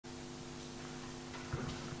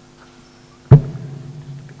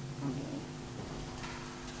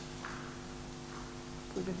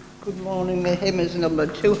Good morning. The hymn is number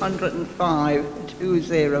 205,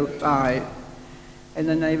 205. In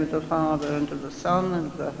the name of the Father, and of the Son,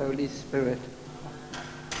 and of the Holy Spirit.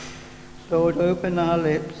 Lord, open our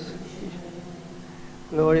lips.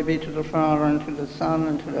 Glory be to the Father, and to the Son,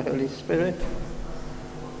 and to the Holy Spirit.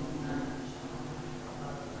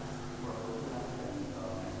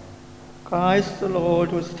 Christ the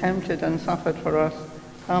Lord was tempted and suffered for us.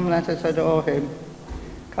 Come, let us adore him.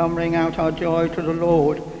 Come, bring out our joy to the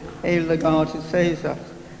Lord. Hail the God who saves us.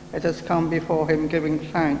 Let us come before him giving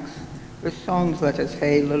thanks. With songs let us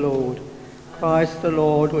hail the Lord. Christ the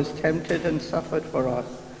Lord was tempted and suffered for us.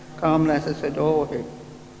 Come, let us adore him.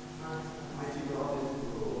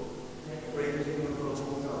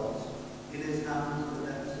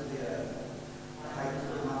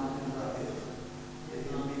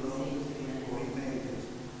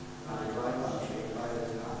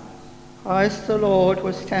 Christ the Lord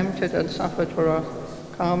was tempted and suffered for us.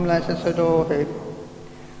 Come, let us adore him.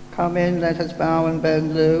 Come in, let us bow and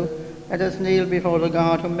bend low. Let us kneel before the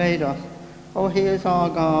God who made us. For he is our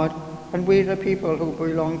God, and we the people who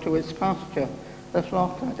belong to his pasture, the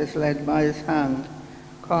flock that is led by his hand.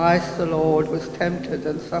 Christ the Lord was tempted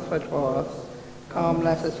and suffered for us. Come,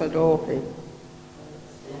 let us adore him.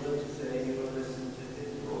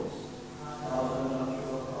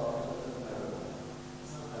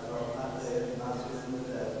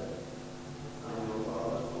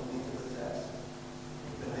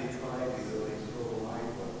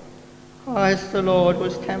 Christ the Lord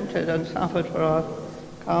was tempted and suffered for us.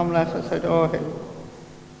 Come, let us adore him.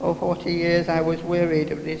 For 40 years I was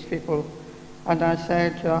wearied of these people, and I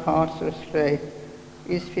said, your hearts are astray.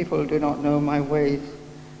 These people do not know my ways.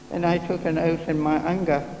 Then I took an oath in my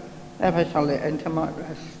anger, never shall they enter my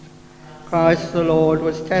rest. Christ the Lord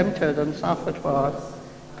was tempted and suffered for us.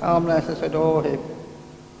 Come, let us adore him.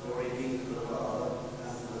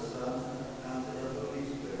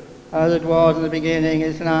 As it was in the beginning,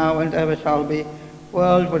 is now, and ever shall be,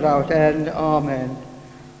 world without end. Amen.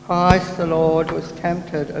 Christ the Lord was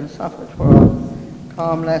tempted and suffered for us.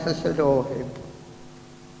 Come, let us adore him.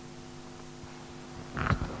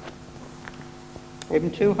 Hymn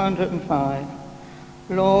 205.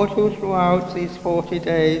 Lord, who throughout these 40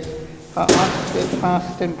 days for us did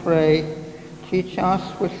fast and pray, teach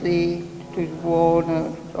us with thee to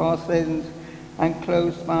warn our sins, and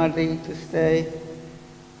close by thee to stay.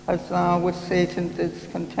 As thou with Satan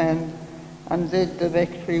didst contend, and did the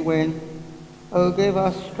victory win, O give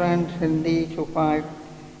us strength in thee to fight,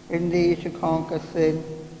 in thee to conquer sin.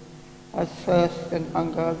 As thirst and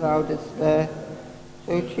hunger thou didst bear,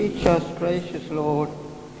 so teach us, gracious Lord,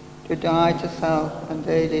 to die to self and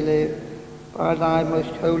daily live by thy most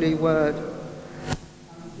holy word.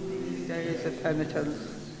 Through these days of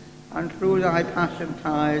penitence, and through thy passion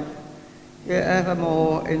tide, yea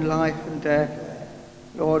evermore in life and death,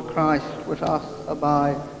 Lord Christ, with us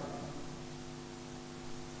abide.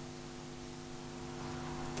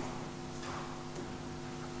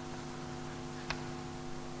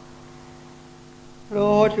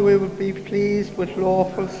 Lord, we would be pleased with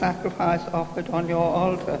lawful sacrifice offered on your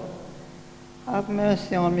altar. Have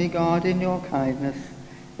mercy on me, God, in your kindness.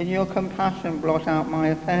 In your compassion blot out my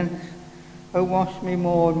offence. O wash me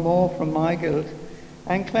more and more from my guilt,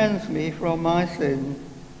 and cleanse me from my sin.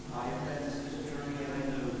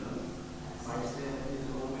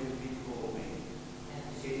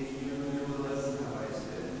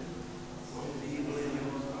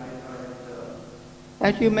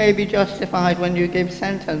 That you may be justified when you give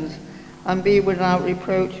sentence, and be without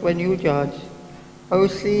reproach when you judge. O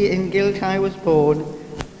see, in guilt I was born,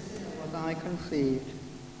 was I conceived.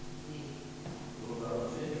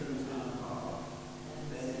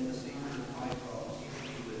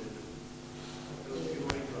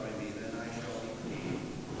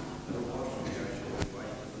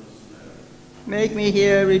 Make me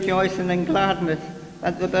hear rejoicing and gladness,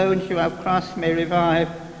 that the bones you have crushed may revive.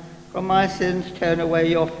 From my sins turn away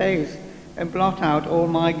your face, and blot out all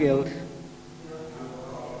my guilt.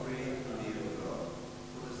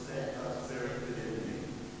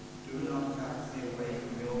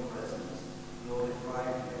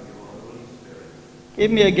 Give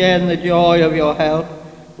me again the joy of your help.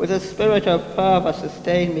 With a spirit of fervour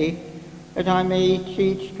sustain me, that I may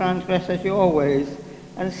teach transgressors your ways,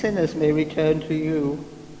 and sinners may return to you.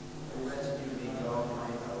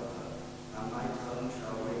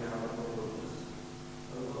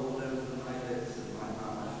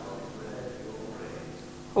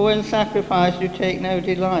 For in sacrifice you take no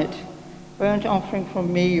delight. Burnt offering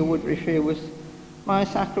from me you would refuse. My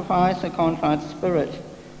sacrifice, a contrite spirit,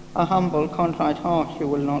 a humble, contrite heart you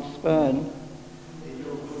will not spurn.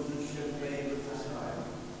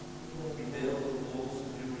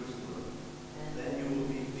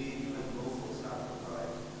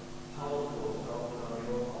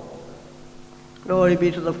 Glory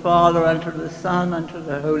be to the Father, and to the Son, and to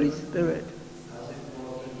the Holy Spirit. As it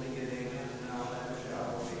was in the beginning, is now, and ever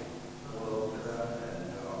shall be, world without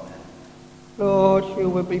end. Amen. Lord, you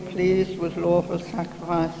will be pleased with lawful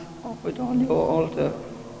sacrifice offered on your altar.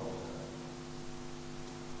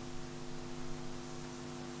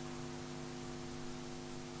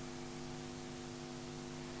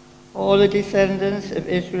 All the descendants of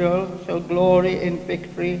Israel shall glory in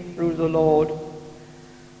victory through the Lord.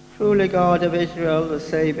 Truly, God of Israel, the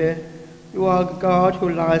Saviour, you are God who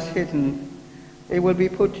lies hidden. They will be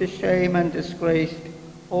put to shame and disgraced,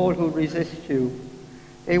 all who resist you.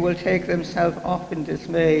 They will take themselves off in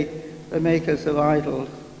dismay, the makers of idols.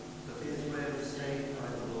 But Israel is saved by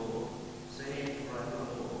the Lord, saved by the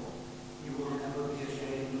Lord. You will never be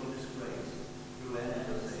ashamed or disgraced through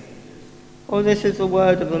endless ages. For this is the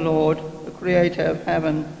word of the Lord, the Creator of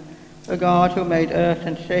heaven, the God who made earth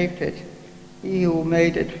and shaped it, he who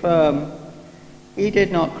made it firm. He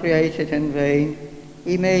did not create it in vain.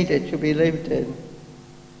 He made it to be lived in.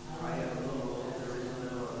 I am the Lord, there is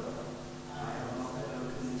no other. I have not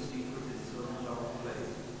spoken in secret in some dark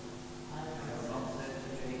place. I have not said to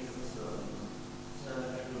Jacob's sons,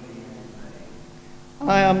 search for me in vain.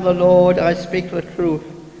 I am the Lord, I speak the truth.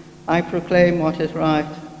 I proclaim what is right.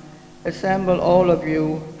 Assemble all of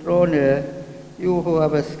you, draw near, you who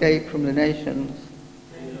have escaped from the nations.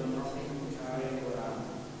 They know nothing to carry around,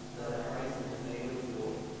 their Christ is made of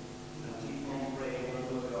wood, and keep on praying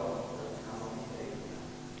unto a God that cannot be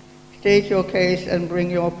taken. State your case and bring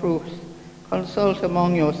your proofs. Consult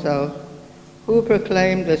among yourselves. Who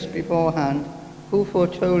proclaimed this beforehand? Who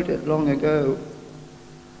foretold it long ago?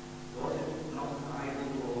 Was it not I, the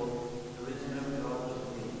Lord? There is no God but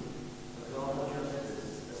me, a God of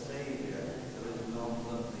justice, a Saviour, there is none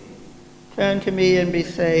but me. Turn to me and be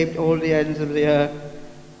saved, all the ends of the earth.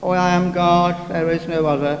 For I am God, there is no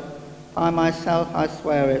other. By myself I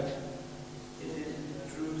swear it. It is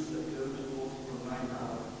the truth that goes forth from my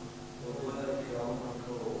mouth, the word beyond my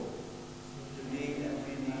call. To me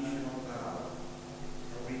every knee shall bow,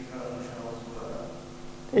 every tongue shall swear.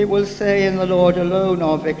 They will say, in the Lord alone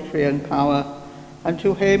are victory and power, and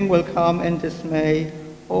to him will come in dismay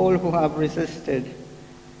all who have resisted.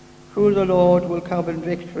 Through the Lord will come in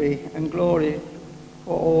victory and glory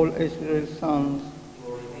for all Israel's sons.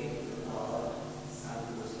 Glory be to the Father, and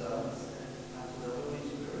to the Son, and to the Holy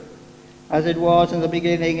Spirit. As it was in the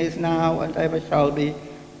beginning, is now, and ever shall be,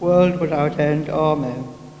 world without end. Amen.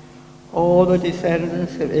 All the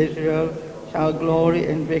descendants of Israel shall glory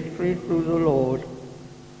in victory through the Lord.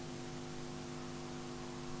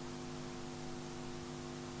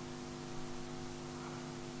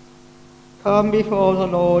 Come before the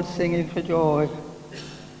Lord singing for joy.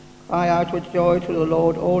 Cry out with joy to the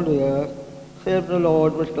Lord, all the earth. Serve the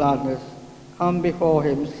Lord with gladness. Come before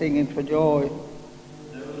him singing for joy.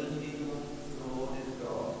 Know that the Lord is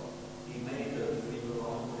God. He made us, we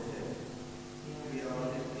belong to him. We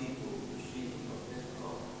are his people, the sheep of his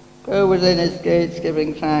flock. Go within his gates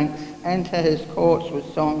giving thanks. Enter his courts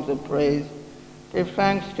with songs of praise. Give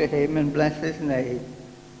thanks to him and bless his name.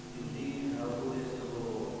 Indeed, how good is the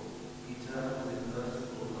Lord, eternal in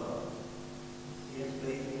merciful love. He is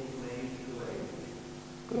faithful from age to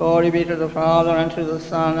age. Glory be to the Father, and to the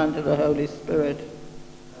Son, and to the Holy Spirit.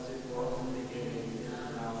 As it was in the beginning, is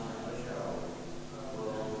now, and ever shall be,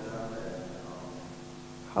 world without end.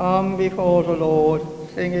 Amen. Come before the Lord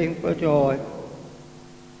singing for joy.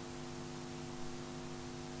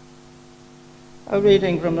 A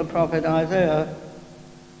reading from the prophet Isaiah.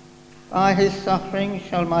 By his suffering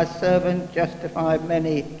shall my servant justify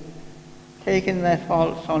many, taking their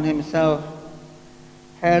faults on himself.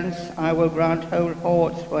 Hence I will grant whole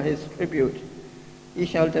hordes for his tribute. He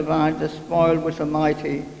shall divide the spoil with the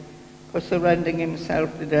mighty, for surrendering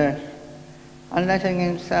himself to death, and letting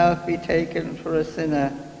himself be taken for a sinner,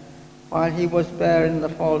 while he was bearing the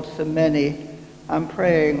faults of many, and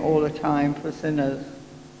praying all the time for sinners.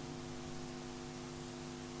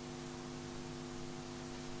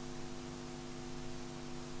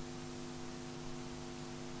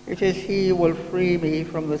 It is he who will free me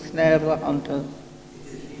from the snare of the hunters,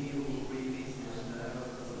 It is he who will free me from the snare of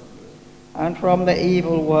the hunters. and from the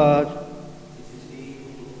evil word. It is he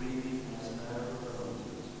who will free me from the snare of the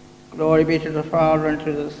hunters. Glory be to the Father, and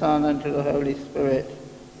to the Son, and to the Holy Spirit.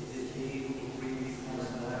 It is he who will free me from the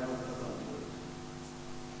snare of the hunters.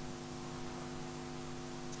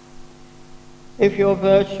 If your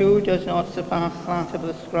virtue does not surpass that of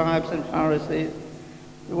the scribes and Pharisees,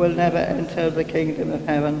 you will never enter the kingdom of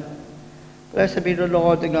heaven. Blessed be the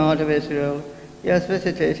Lord, the God of Israel. He has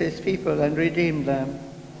visited his people and redeemed them. In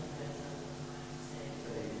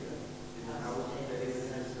the house of David his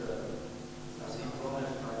servant, as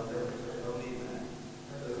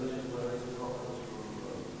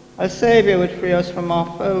A Saviour would free us from our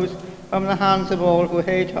foes, from the hands of all who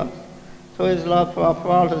hate us. So his love for our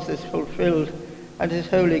fathers is fulfilled, and his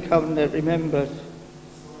holy covenant remembered.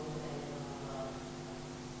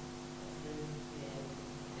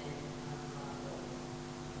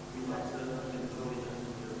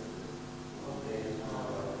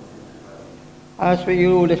 As for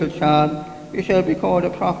you, little child, you shall be called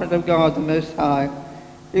a prophet of God the Most High.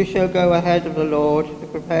 You shall go ahead of the Lord to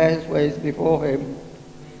prepare his ways before him.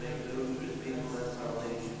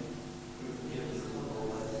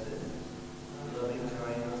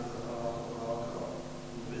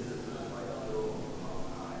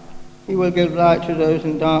 He will give light to those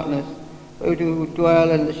in darkness, who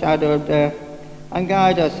dwell in the shadow of death, and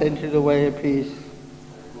guide us into the way of peace.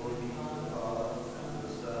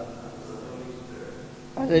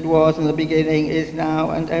 As it was in the beginning, is now,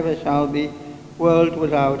 and ever shall be, world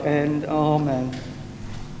without end. Amen.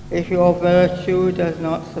 If your virtue does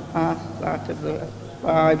not surpass that of the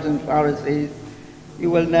scribes and Pharisees, you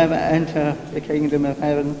will never enter the kingdom of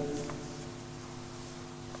heaven.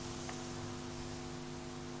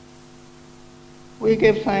 We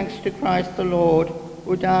give thanks to Christ the Lord,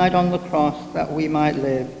 who died on the cross that we might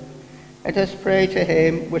live. Let us pray to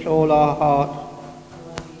him with all our heart.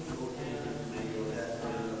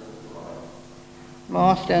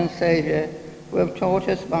 Master and Saviour, who have taught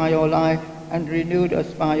us by your life and renewed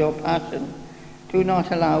us by your passion, do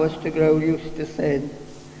not allow us to grow used to sin.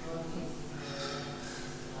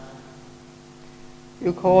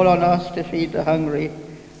 You call on us to feed the hungry.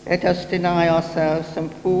 Let us deny ourselves some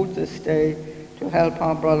food this day to help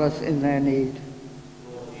our brothers in their need.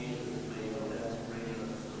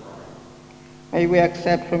 May we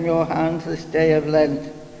accept from your hands this day of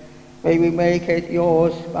Lent. May we make it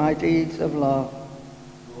yours by deeds of love.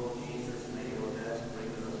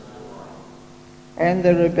 End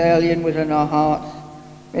the rebellion within our hearts.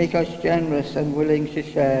 Make us generous and willing to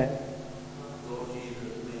share.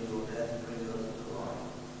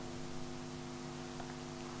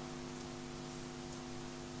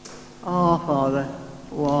 Our Father,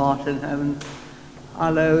 who art in heaven,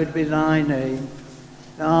 hallowed be thy name.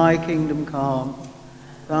 Thy kingdom come.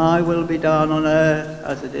 Thy will be done on earth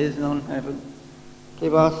as it is on heaven.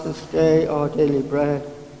 Give us this day our daily bread,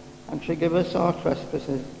 and forgive us our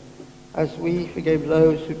trespasses, as we forgive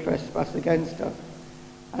those who trespass against us.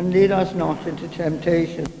 And lead us not into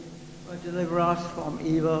temptation, but deliver us from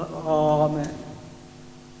evil. Amen.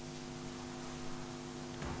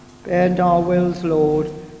 Bend our wills, Lord,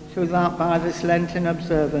 so that by this Lenten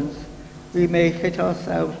observance we may fit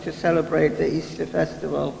ourselves to celebrate the Easter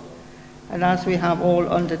festival. And as we have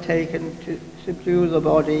all undertaken to subdue the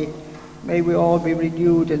body, may we all be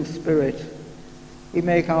renewed in spirit. We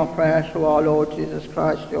make our prayer through our Lord Jesus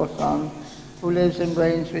Christ, your Son, who lives and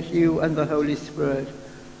reigns with you and the Holy Spirit,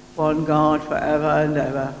 one God for ever and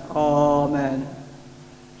ever. Amen.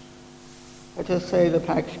 Let us say the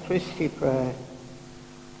Pax Christi prayer.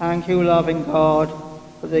 Thank you, loving God,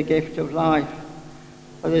 for the gift of life,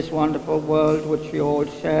 for this wonderful world which we all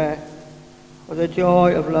share, for the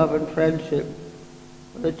joy of love and friendship,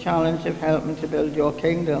 for the challenge of helping to build your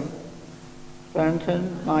kingdom.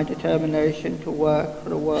 Strengthen my determination to work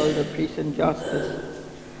for a world of peace and justice,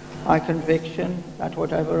 my conviction that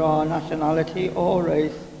whatever our nationality or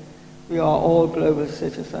race, we are all global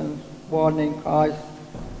citizens, one in Christ,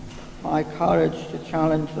 my courage to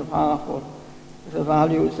challenge the powerful with the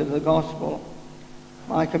values of the gospel,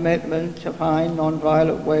 my commitment to find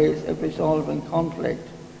non-violent ways of resolving conflict,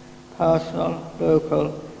 personal,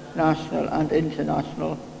 local, national and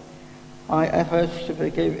international, my efforts to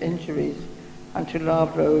forgive injuries and to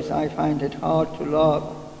love those I find it hard to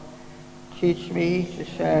love. Teach me to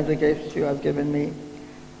share the gifts you have given me,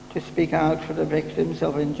 to speak out for the victims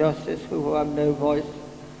of injustice who have no voice,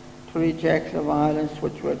 to reject the violence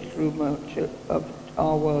which works through much of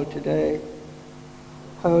our world today.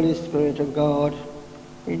 Holy Spirit of God,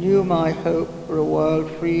 renew my hope for a world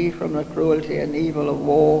free from the cruelty and evil of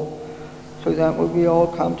war, so that we all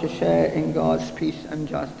come to share in God's peace and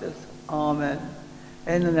justice. Amen.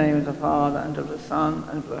 In the name of the Father, and of the Son,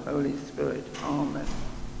 and of the Holy Spirit. Amen.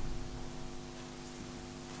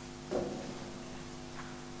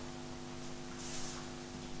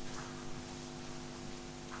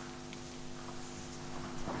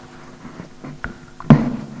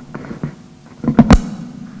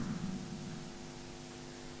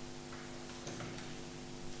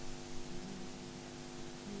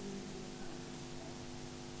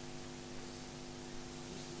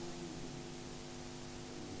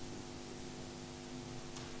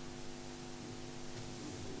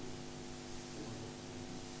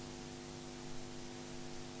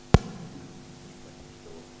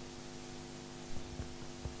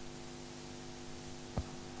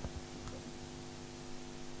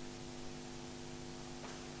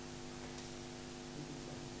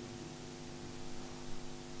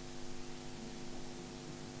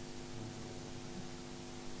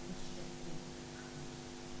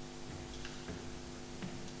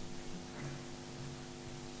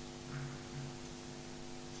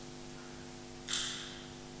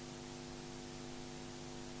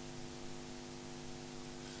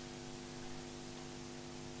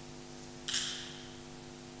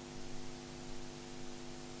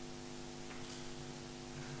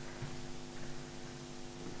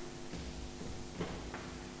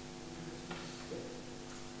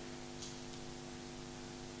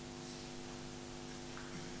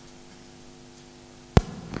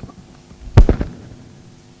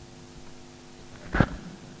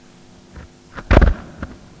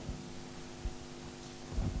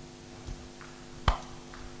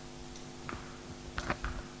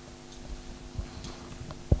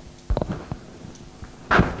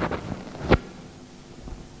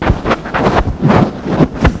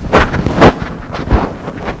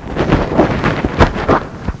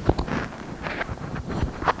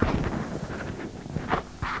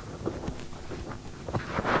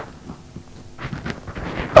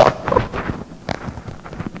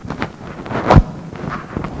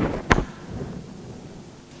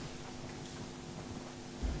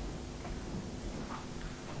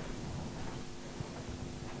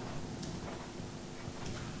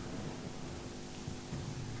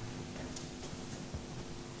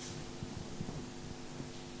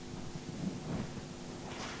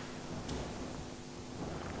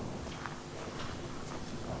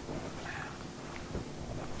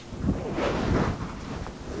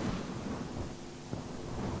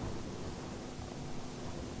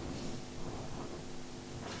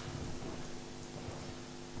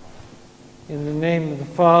 In the name of the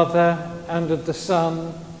Father, and of the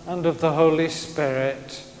Son, and of the Holy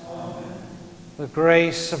Spirit. Amen. The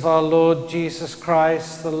grace of our Lord Jesus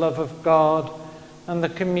Christ, the love of God, and the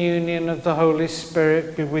communion of the Holy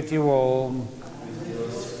Spirit be with you all.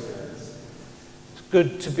 It's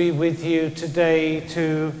good to be with you today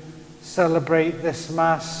to celebrate this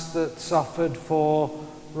Mass that's offered for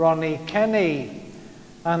Ronnie Kenny.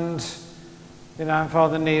 And I'm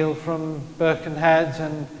Father Neil from Birkenhead,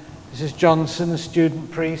 and Mrs. Johnson, a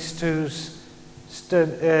student priest who's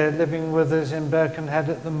living with us in Birkenhead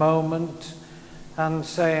at the moment, and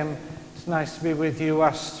saying it's nice to be with you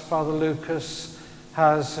whilst Father Lucas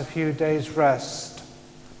has a few days rest.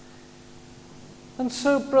 And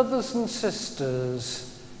so, brothers and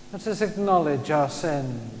sisters, let us acknowledge our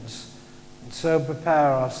sins and so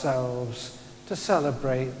prepare ourselves to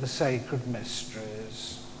celebrate the sacred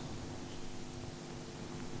mysteries.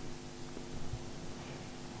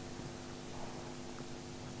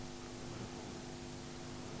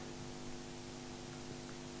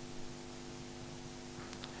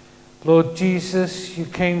 Lord Jesus, you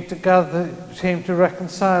came to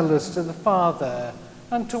reconcile us to the Father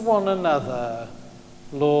and to one another.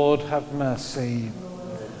 Lord, have mercy.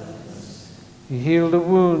 You heal the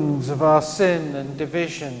wounds of our sin and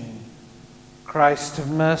division. Christ, have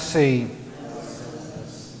mercy.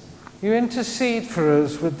 You intercede for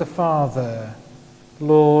us with the Father.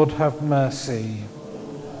 Lord, have mercy.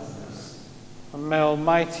 And may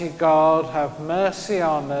Almighty God have mercy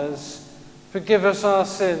on us, forgive us our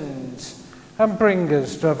sins, and bring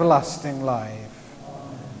us to everlasting life.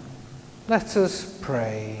 Amen. Let us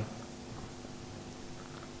pray.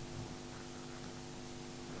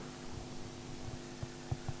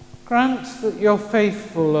 Grant that your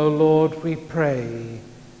faithful, O Lord, we pray,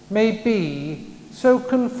 may be so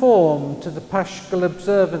conformed to the Paschal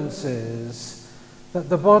observances that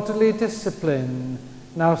the bodily discipline,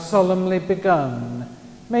 now solemnly begun,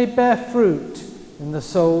 may bear fruit in the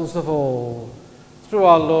souls of all, through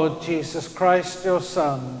our Lord Jesus Christ, your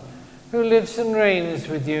Son, who lives and reigns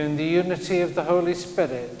with you in the unity of the Holy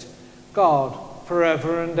Spirit, God,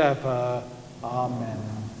 forever and ever. Amen.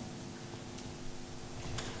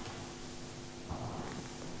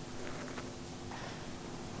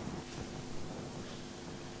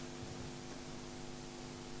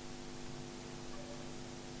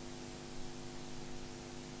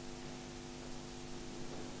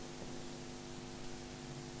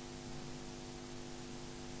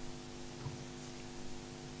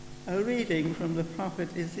 A reading from the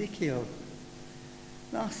prophet Ezekiel.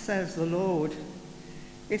 Thus says the Lord,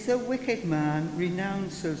 if a wicked man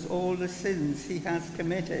renounces all the sins he has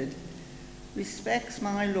committed, respects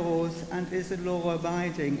my laws and is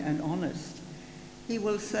law-abiding and honest, he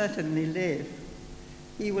will certainly live.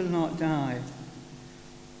 He will not die.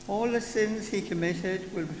 All the sins he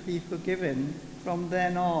committed will be forgiven from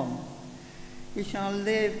then on. He shall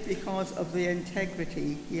live because of the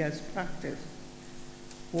integrity he has practiced.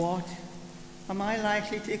 What? Am I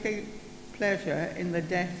likely to take pleasure in the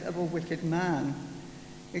death of a wicked man?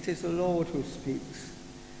 It is the Lord who speaks,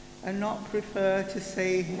 and not prefer to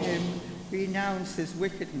say him, renounce his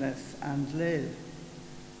wickedness and live.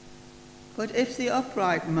 But if the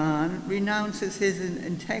upright man renounces his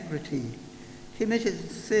integrity,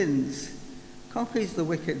 commits sins, copies the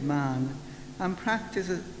wicked man, and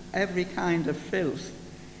practices every kind of filth,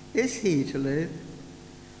 is he to live?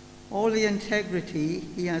 All the integrity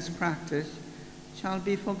he has practiced shall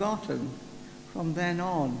be forgotten from then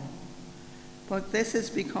on. But this is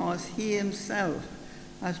because he himself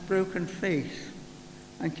has broken faith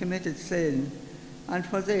and committed sin, and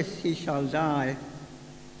for this he shall die.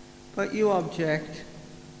 But you object,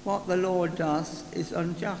 what the Lord does is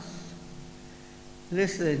unjust.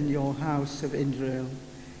 Listen, your house of Israel,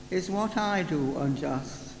 is what I do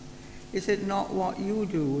unjust? Is it not what you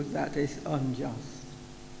do that is unjust?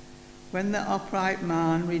 When the upright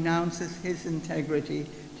man renounces his integrity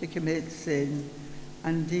to commit sin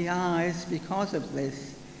and dies because of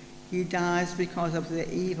this, he dies because of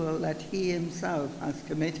the evil that he himself has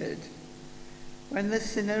committed. When the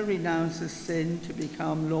sinner renounces sin to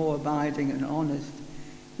become law-abiding and honest,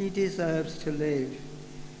 he deserves to live.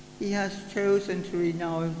 He has chosen to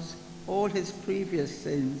renounce all his previous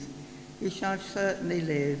sins. He shall certainly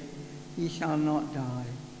live. He shall not die.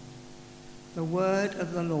 The word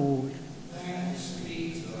of the Lord. Thanks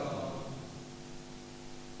be to God.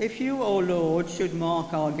 If you, O Lord, should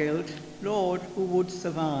mark our guilt, Lord, who would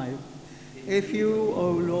survive? If you,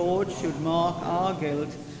 O Lord, should mark our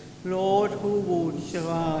guilt, Lord, who would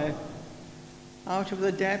survive? Out of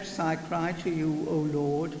the depths I cry to you, O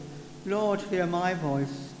Lord. Lord, hear my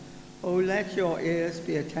voice. O let your ears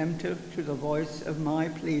be attentive to the voice of my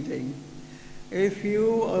pleading. If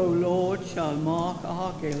you, O Lord, shall mark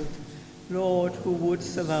our guilt, Lord, who would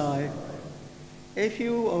survive? If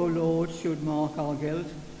you, O Lord, should mark our guilt,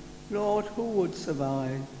 Lord, who would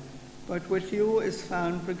survive? But with you is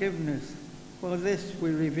found forgiveness, for this we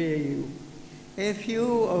revere you. If you,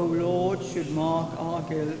 O Lord, should mark our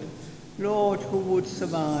guilt, Lord, who would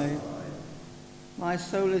survive? My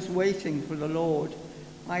soul is waiting for the Lord.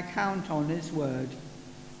 I count on his word.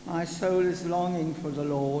 My soul is longing for the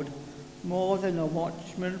Lord, more than a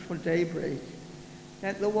watchman for daybreak.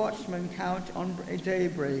 Let the watchman count on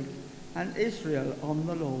daybreak, and Israel on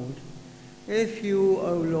the Lord. If you,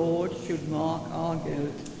 O Lord, should mark our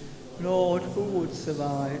guilt, Lord, who would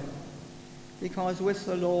survive? Because with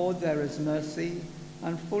the Lord there is mercy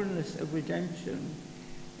and fullness of redemption.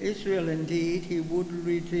 Israel indeed he would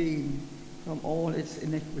redeem from all its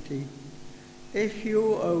iniquity. If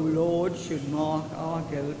you, O Lord, should mark our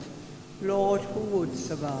guilt, Lord, who would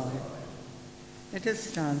survive? Let us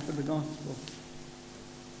stand for the gospel.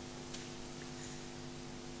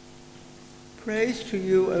 Praise to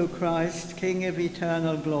you, O Christ, King of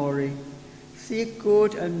eternal glory. Seek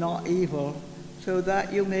good and not evil, so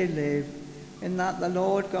that you may live, and that the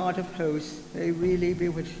Lord God of hosts may really be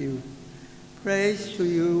with you. Praise to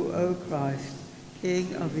you, O Christ,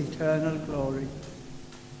 King of eternal glory.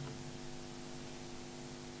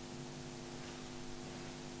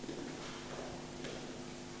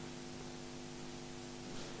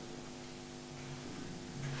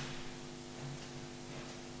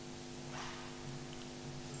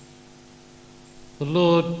 The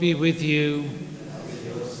Lord be with you.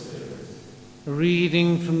 A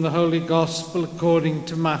reading from the Holy Gospel according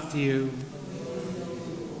to Matthew.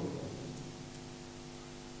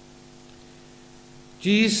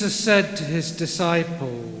 Jesus said to his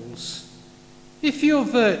disciples, "If your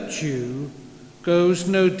virtue goes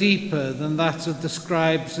no deeper than that of the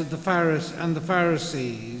scribes and the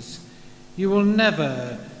Pharisees, you will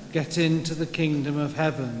never get into the kingdom of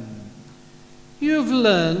heaven. You have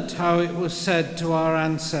learnt how it was said to our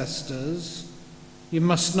ancestors, 'You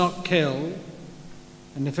must not kill,'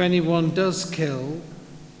 and if anyone does kill,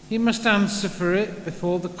 he must answer for it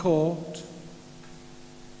before the court.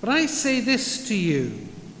 But I say this to you,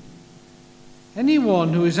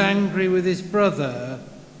 anyone who is angry with his brother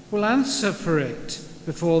will answer for it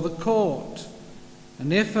before the court.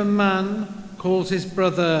 And if a man calls his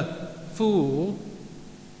brother fool,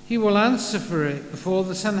 he will answer for it before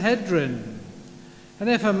the Sanhedrin. And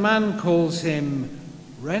if a man calls him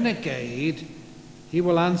renegade, he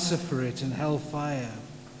will answer for it in hellfire.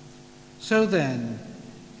 So then,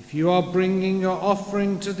 if you are bringing your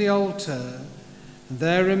offering to the altar, and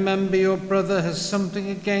there remember your brother has something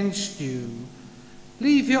against you,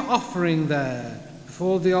 leave your offering there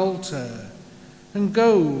before the altar, and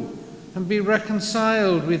go and be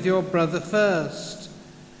reconciled with your brother first,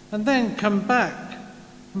 and then come back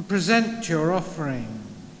and present your offering.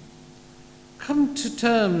 Come to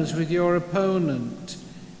terms with your opponent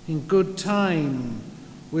in good time,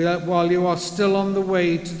 while you are still on the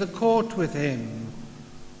way to the court with him,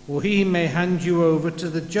 or he may hand you over to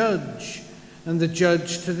the judge, and the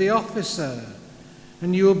judge to the officer,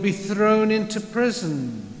 and you will be thrown into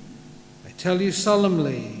prison. I tell you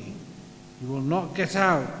solemnly, you will not get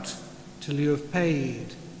out till you have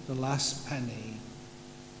paid the last penny."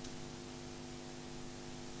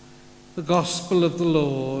 The Gospel of the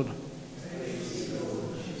Lord.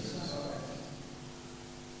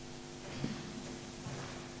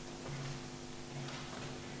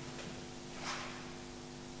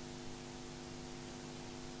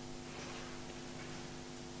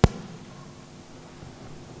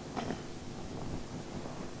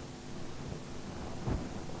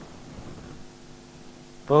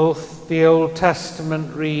 Both the Old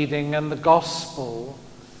Testament reading and the Gospel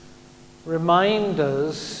remind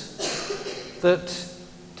us that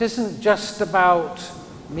it isn't just about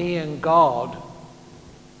me and God.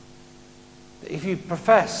 If you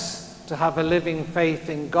profess to have a living faith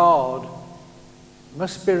in God, it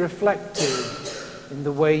must be reflected in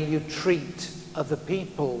the way you treat other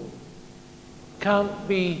people. You can't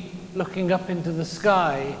be looking up into the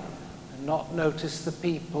sky and not notice the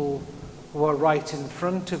people who are right in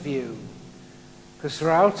front of you. Because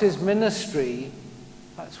throughout his ministry,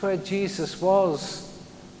 that's where Jesus was,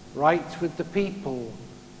 right with the people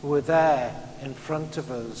who were there in front of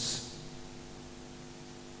us.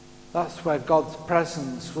 That's where God's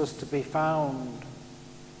presence was to be found.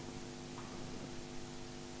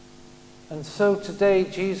 And so today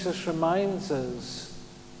Jesus reminds us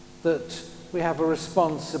that we have a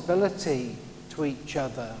responsibility to each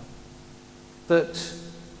other, that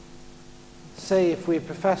say if we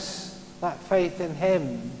profess that faith in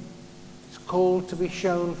him, it's called to be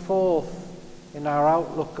shown forth in our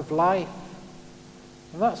outlook of life.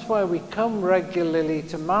 And that's why we come regularly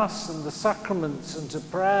to Mass and the sacraments and to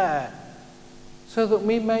prayer, so that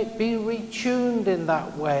we might be retuned in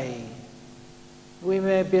that way. We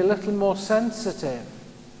may be a little more sensitive,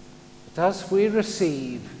 but as we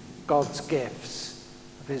receive God's gifts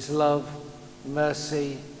of his love,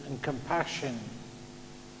 mercy, and compassion,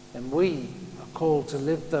 then we are called to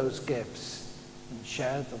live those gifts and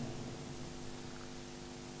share them.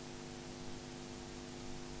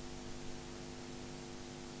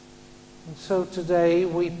 And so today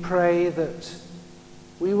we pray that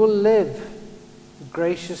we will live the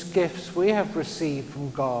gracious gifts we have received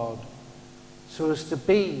from God, so as to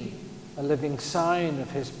be a living sign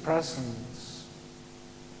of his presence.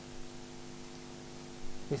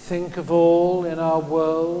 We think of all in our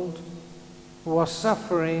world who are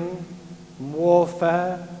suffering from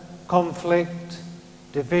warfare, conflict,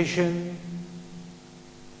 division,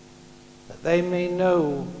 that they may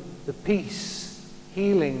know the peace,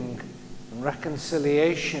 healing, and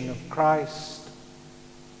reconciliation of Christ.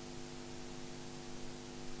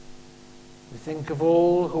 We think of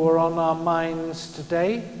all who are on our minds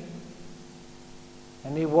today.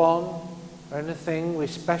 Anyone or anything we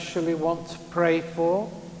specially want to pray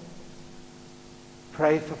for?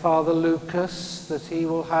 Pray for Father Lucas, that he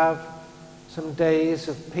will have some days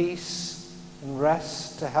of peace and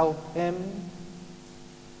rest to help him.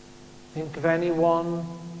 Think of anyone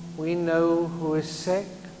we know who is sick.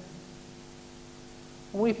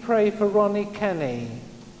 We pray for Ronnie Kenny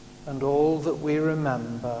and all that we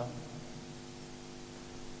remember.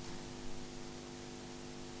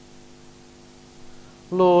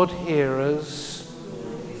 Lord, hear us.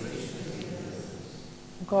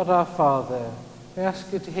 God our Father, we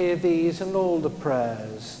ask you to hear these and all the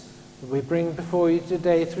prayers that we bring before you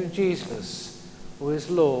today through Jesus, who is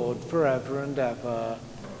Lord forever and ever.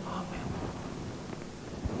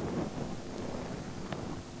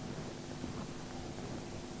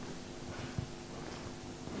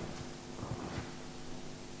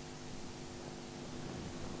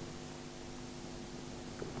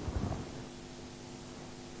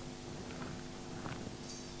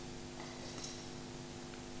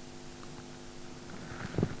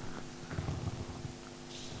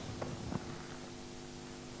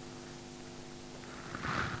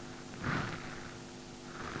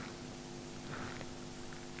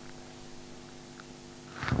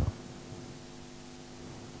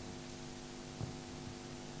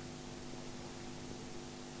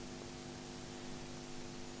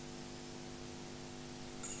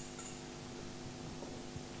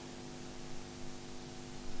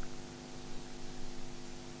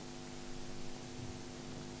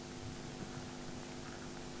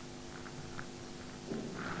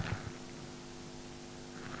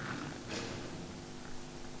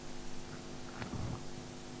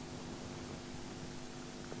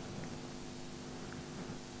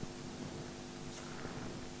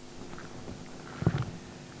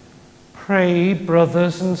 Pray,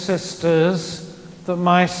 brothers and sisters, that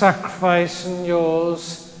my sacrifice and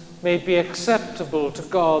yours may be acceptable to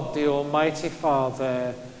God, the Almighty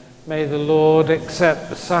Father. May the Lord accept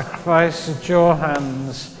the sacrifice at your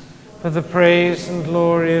hands for the praise and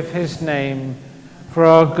glory of his name, for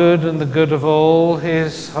our good and the good of all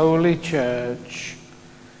his holy church.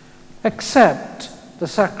 Accept the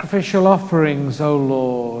sacrificial offerings, O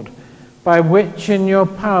Lord, by which in your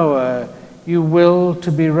power you willed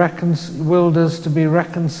us to be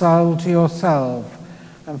reconciled to yourself,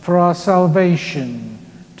 and for our salvation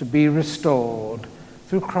to be restored,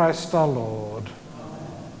 through Christ our Lord.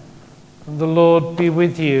 And the Lord be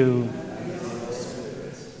with you.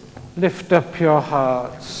 Lift up your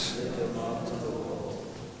hearts.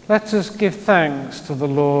 Let us give thanks to the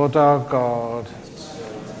Lord our God.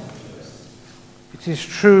 It is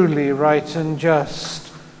truly right and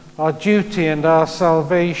just, our duty and our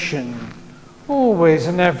salvation, always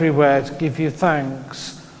and everywhere to give you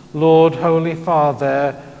thanks, Lord, Holy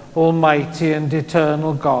Father, Almighty and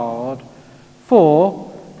eternal God.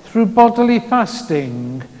 For, through bodily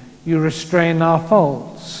fasting, you restrain our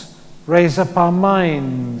faults, raise up our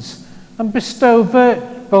minds, and bestow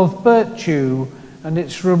both virtue and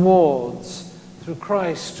its rewards, through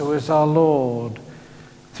Christ who is our Lord.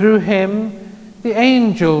 Through him, the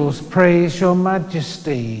angels praise your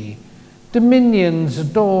majesty. Dominions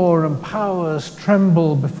adore and powers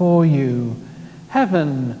tremble before you.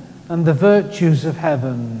 Heaven and the virtues of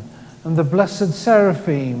heaven and the blessed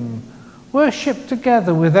seraphim worship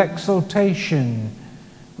together with exultation.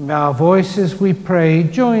 May our voices, we pray,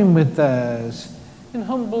 join with theirs in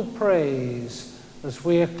humble praise as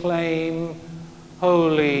we acclaim,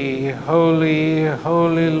 Holy, holy,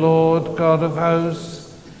 holy Lord God of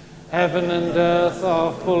hosts, heaven and earth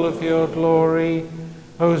are full of your glory.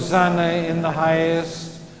 Hosanna in the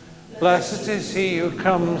highest. Blessed is he who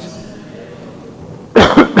comes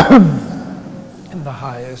in the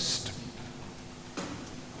highest.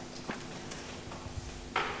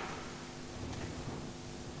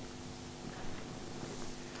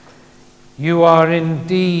 You are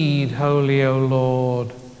indeed holy, O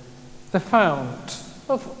Lord, the fount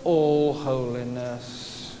of all holiness.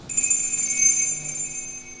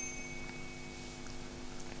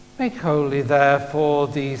 Make holy, therefore,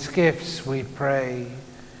 these gifts, we pray,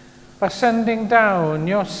 by sending down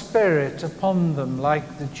your Spirit upon them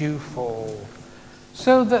like the dewfall,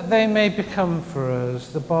 so that they may become for us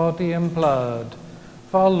the body and blood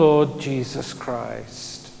of our Lord Jesus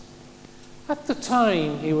Christ. At the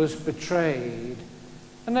time he was betrayed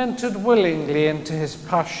and entered willingly into his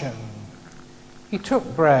passion, he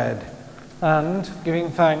took bread and,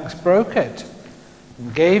 giving thanks, broke it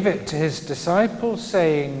and gave it to his disciples,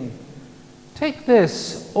 saying, "Take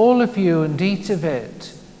this, all of you, and eat of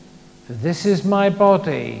it, for this is my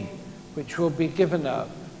body, which will be given up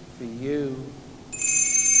for you."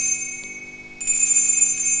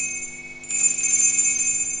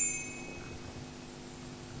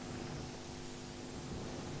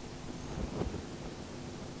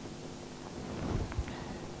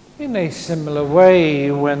 In a similar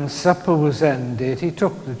way, when supper was ended, he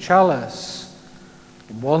took the chalice.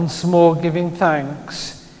 Once more giving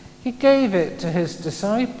thanks, he gave it to his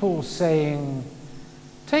disciples, saying,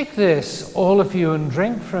 "Take this, all of you, and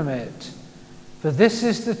drink from it, for this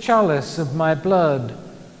is the chalice of my blood,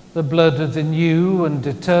 the blood of the new and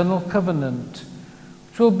eternal covenant,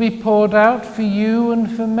 which will be poured out for you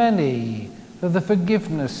and for many for the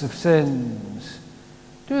forgiveness of sins.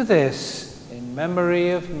 Do this in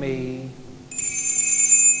memory of me."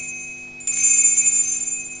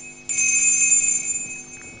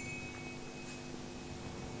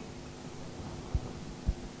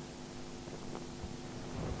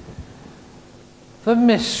 The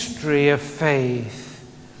mystery of faith.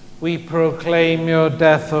 We proclaim your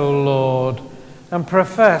death, O Lord, and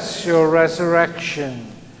profess your resurrection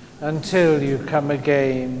until you come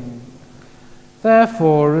again.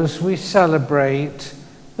 Therefore, as we celebrate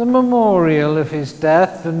the memorial of his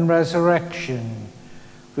death and resurrection,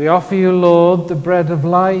 we offer you, Lord, the bread of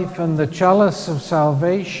life and the chalice of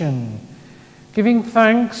salvation, giving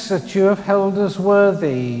thanks that you have held us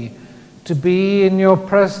worthy to be in your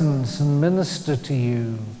presence and minister to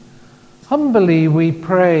you. Humbly we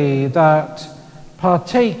pray that,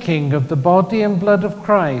 partaking of the body and blood of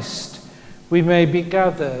Christ, we may be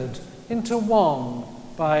gathered into one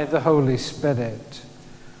by the Holy Spirit.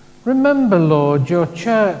 Remember, Lord, your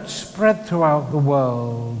church spread throughout the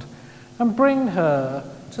world, and bring her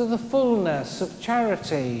to the fullness of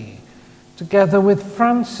charity, together with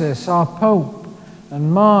Francis, our Pope,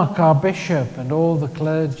 and Mark, our Bishop, and all the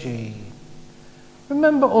clergy.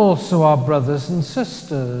 Remember also our brothers and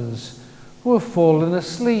sisters who have fallen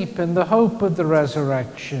asleep in the hope of the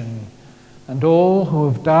resurrection, and all who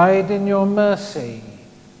have died in your mercy.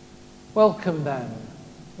 Welcome them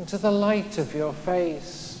into the light of your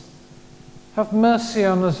face. Have mercy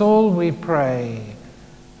on us all, we pray,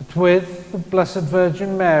 that with the Blessed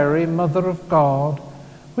Virgin Mary, Mother of God,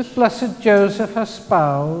 with blessed Joseph, her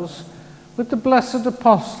spouse, with the blessed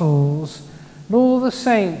apostles, and all the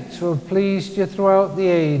saints who have pleased you throughout the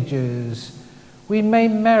ages, we may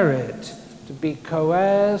merit to be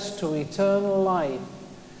co-heirs to eternal life,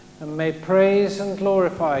 and may praise and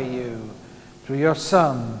glorify you through your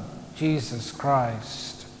Son, Jesus Christ.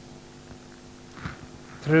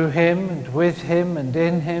 Through him, and with him, and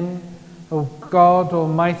in him, O God,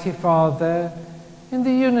 Almighty Father, in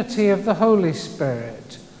the unity of the Holy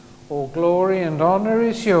Spirit, all glory and honor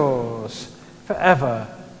is yours, forever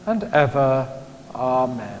and ever.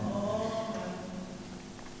 Amen.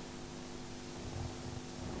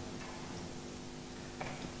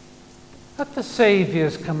 At the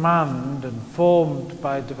Saviour's command, and formed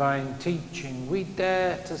by divine teaching, we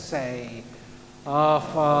dare to say, Our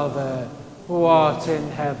Father, who art in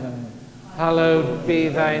heaven, hallowed be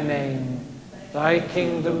thy name. Thy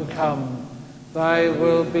kingdom come, thy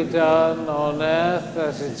will be done on earth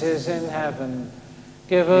as it is in heaven.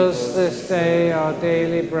 Give us this day our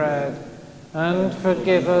daily bread, and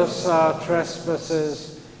forgive us our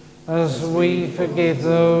trespasses, as we forgive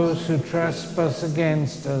those who trespass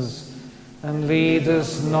against us. And lead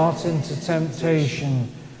us not into temptation,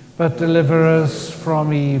 but deliver us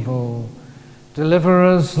from evil. Deliver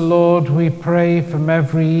us, Lord, we pray, from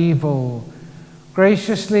every evil.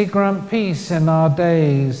 Graciously grant peace in our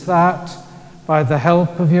days, that, by the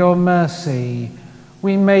help of your mercy,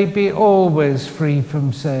 we may be always free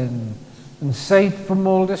from sin and safe from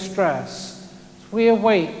all distress, as we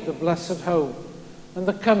await the blessed hope and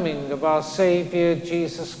the coming of our Saviour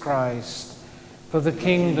Jesus Christ. For the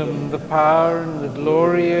kingdom, the power, and the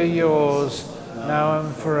glory are yours, now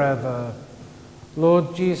and forever.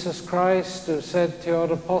 Lord Jesus Christ, who said to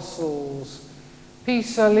your apostles,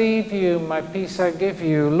 "Peace I leave you, my peace I give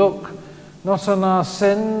you," look not on our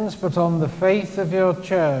sins, but on the faith of your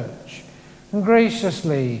church, and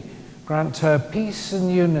graciously grant her peace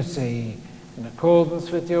and unity, in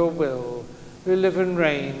accordance with your will, who live and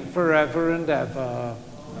reign forever and ever.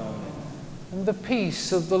 Amen. And the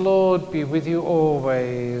peace of the Lord be with you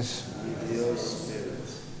always. With your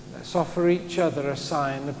spirit. Let's offer each other a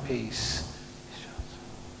sign of peace.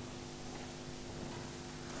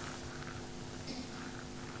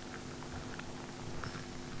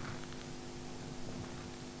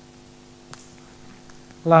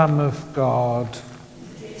 Lamb of God,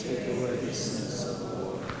 Take away the sins of the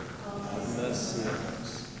world. Have mercy on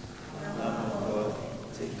us. Lamb of God,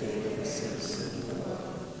 take away the sins of the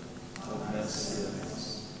world. Have mercy on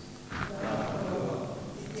us. Lamb of God,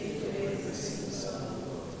 take away the sins of the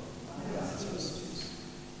world. Grant us peace.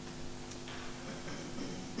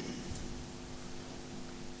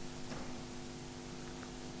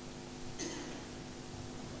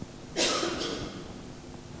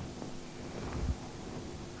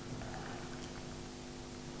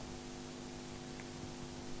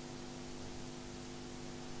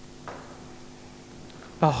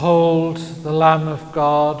 behold the Lamb of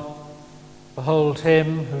God, behold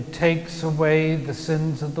him who takes away the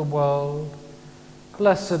sins of the world.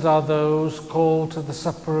 Blessed are those called to the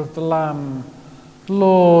supper of the Lamb.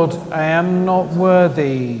 Lord, I am not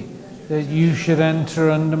worthy that you should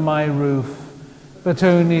enter under my roof, but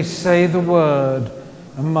only say the word,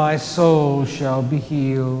 and my soul shall be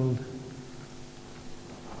healed.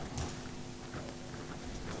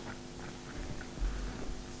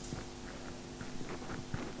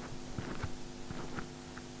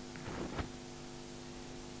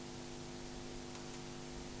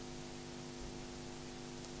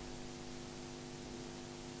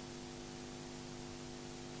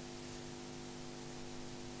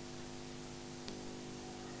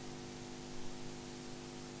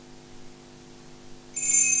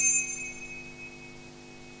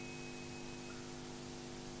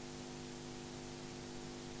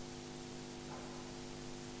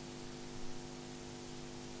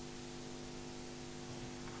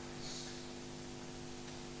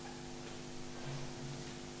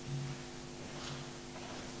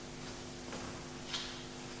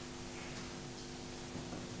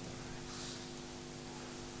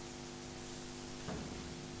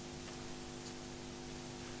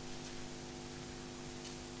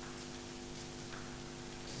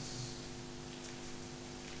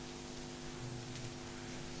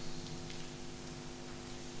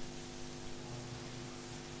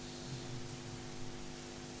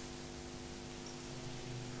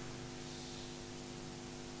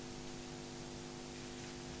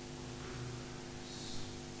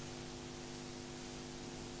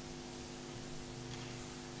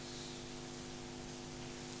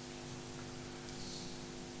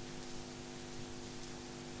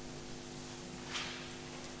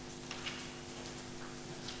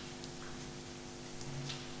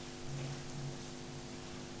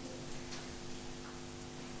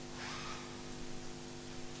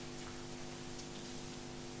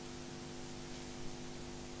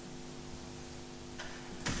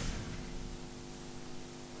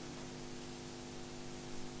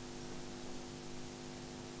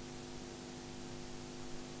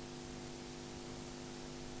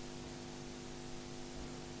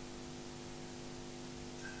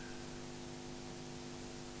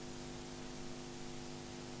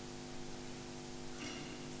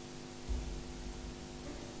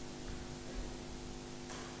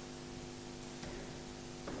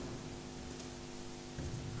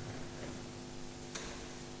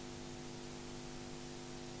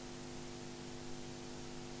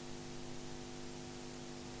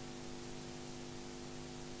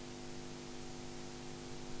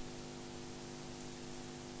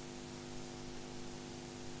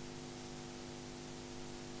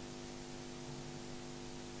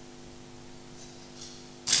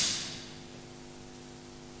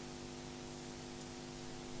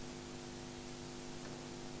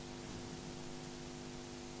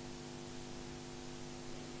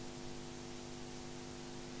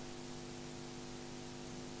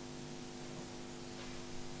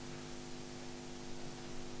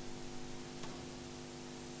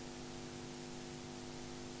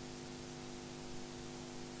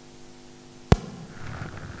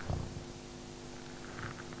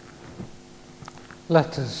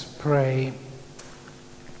 Let us pray.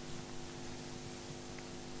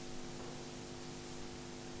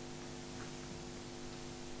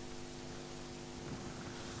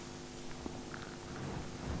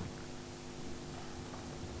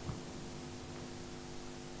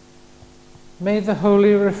 May the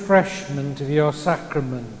holy refreshment of your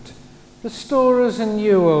sacrament restore us in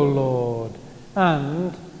you, O Lord,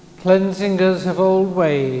 and, cleansing us of old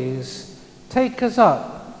ways, take us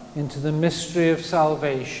up into the mystery of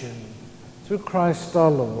salvation. Through Christ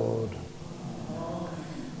our Lord.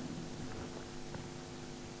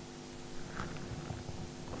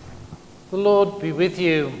 The Lord be with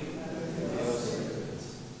you.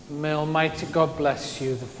 May Almighty God bless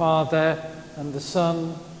you, the Father, and the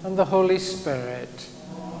Son, and the Holy Spirit.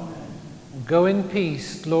 Amen. Go in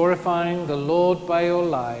peace, glorifying the Lord by your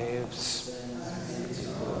lives.